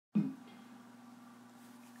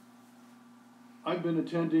I've been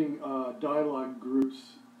attending dialogue groups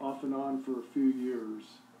off and on for a few years,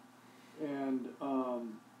 and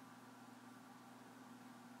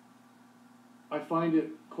I find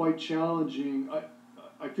it quite challenging.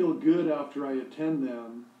 I feel good after I attend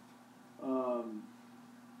them,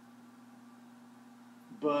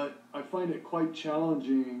 but I find it quite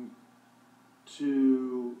challenging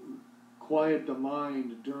to quiet the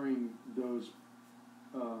mind during those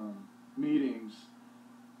meetings.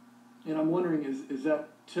 And I'm wondering, is that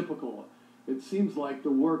typical? It seems like the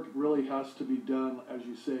work really has to be done, as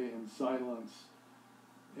you say, in silence,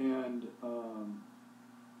 and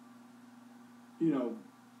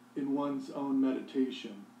in one's own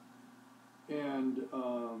meditation. And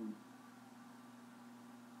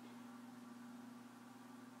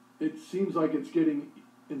it seems like it's getting,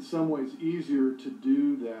 in some ways, easier to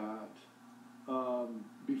do that.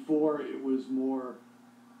 Before, it was more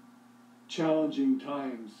challenging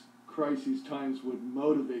times, crises times would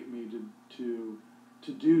motivate me to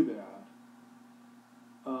do that,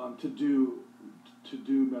 to do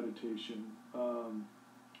meditation,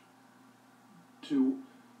 to,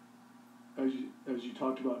 as you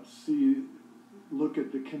talked about, look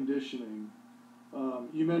at the conditioning.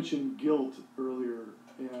 You mentioned guilt earlier,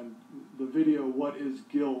 and the video "What is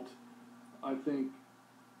Guilt?" I think,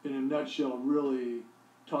 in a nutshell, really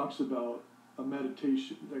talks about a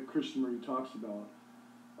meditation that Krishnamurti talks about.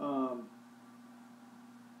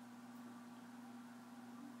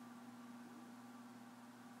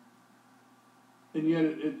 And yet,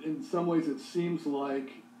 in some ways, it seems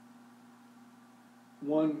like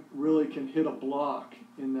one really can hit a block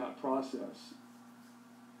in that process.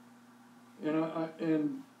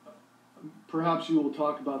 And perhaps you will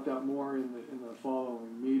talk about that more in the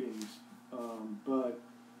following meetings. But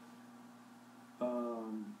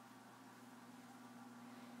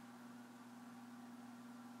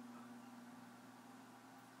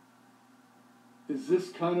is this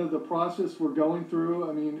kind of the process we're going through?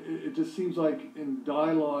 I mean, it just seems like in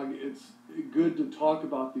dialogue, it's good to talk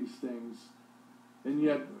about these things, and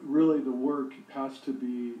yet really the work has to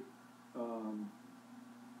be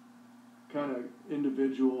kind of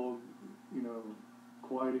individual,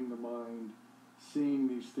 quieting the mind, seeing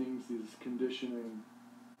these things, these conditioning.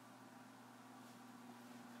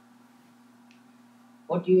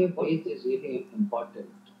 What you have raised is really important.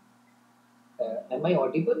 Am I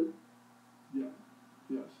audible? Yeah.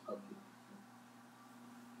 Yes. Okay.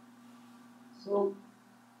 So,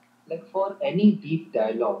 like for any deep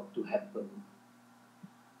dialogue to happen,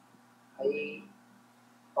 I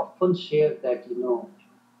often share that,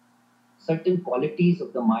 certain qualities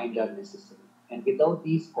of the mind are necessary. And without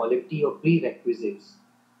these quality or prerequisites,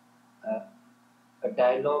 uh, a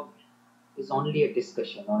dialogue is only a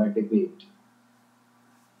discussion or a debate.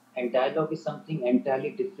 And dialogue is something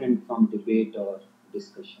entirely different from debate or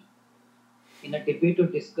discussion. In a debate or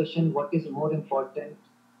discussion, what is more important?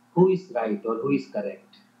 Who is right or who is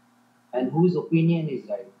correct? And whose opinion is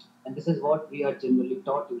right? And this is what we are generally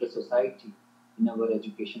taught in the society, in our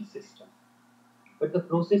education system. But the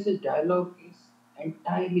process of dialogue is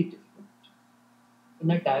entirely different.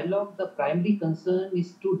 In a dialogue, the primary concern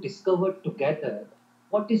is to discover together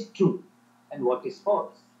what is true and what is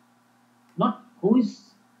false. Not who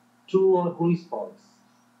is true or who is false.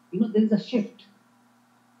 There is a shift.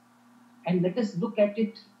 And let us look at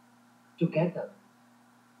it together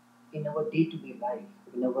in our day-to-day life,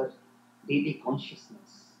 in our daily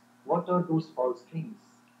consciousness. What are those false things?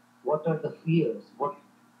 What are the fears?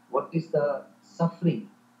 What is the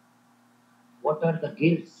suffering? What are the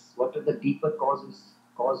guilts? What are the deeper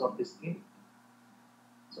cause of this guilt?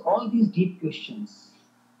 So all these deep questions,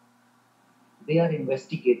 they are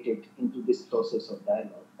investigated into this process of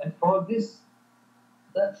dialogue. And for this,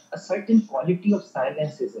 a certain quality of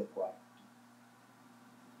silence is required.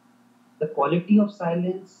 The quality of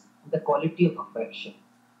silence, the quality of affection,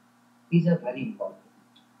 these are very important.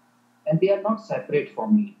 And they are not separate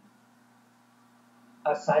from me.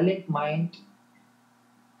 A silent mind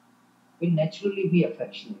will naturally be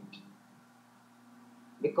affectionate.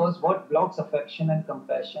 Because what blocks affection and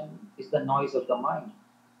compassion is the noise of the mind,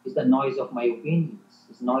 is the noise of my opinions,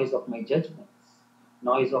 is noise of my judgments,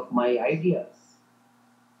 noise of my ideas.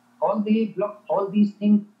 All these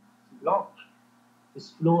things block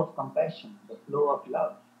this flow of compassion, the flow of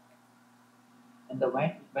love. And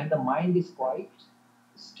when the mind is quiet,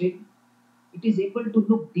 still, it is able to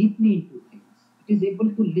look deeply into things. It is able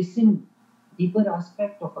to listen deeper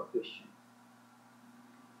aspect of a question.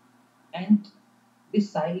 And this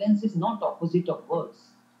silence is not opposite of words.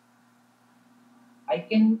 I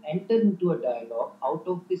can enter into a dialogue out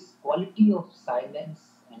of this quality of silence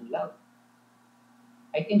and love.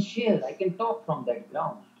 I can share, I can talk from that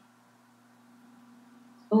ground.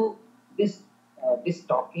 So this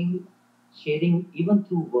talking, sharing, even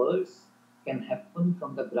through words, can happen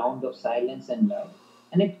from the ground of silence and love,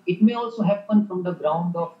 and it may also happen from the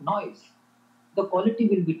ground of noise. The quality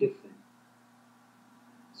will be different.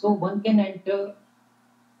 So one can enter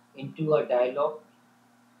into a dialogue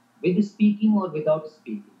with speaking or without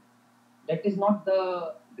speaking. That is not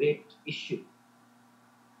the great issue.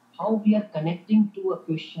 How we are connecting to a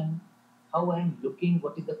question, how I am looking,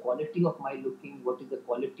 what is the quality of my looking, what is the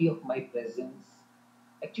quality of my presence.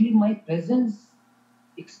 Actually, my presence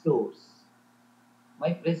explores,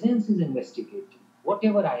 my presence is investigating,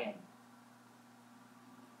 whatever I am.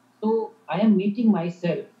 So I am meeting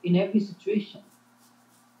myself in every situation.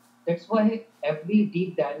 That's why every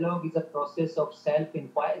deep dialogue is a process of self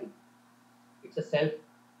inquiry. It's a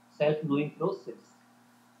self knowing process.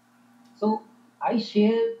 So I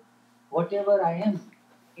share whatever I am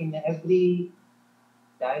in every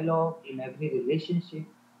dialogue, in every relationship,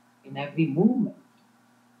 in every movement.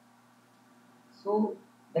 So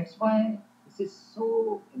that's why this is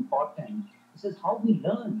so important. This is how we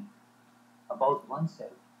learn about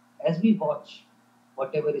oneself. As we watch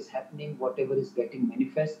whatever is happening, whatever is getting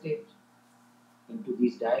manifested into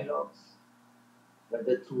these dialogues,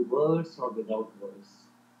 whether through words or without words.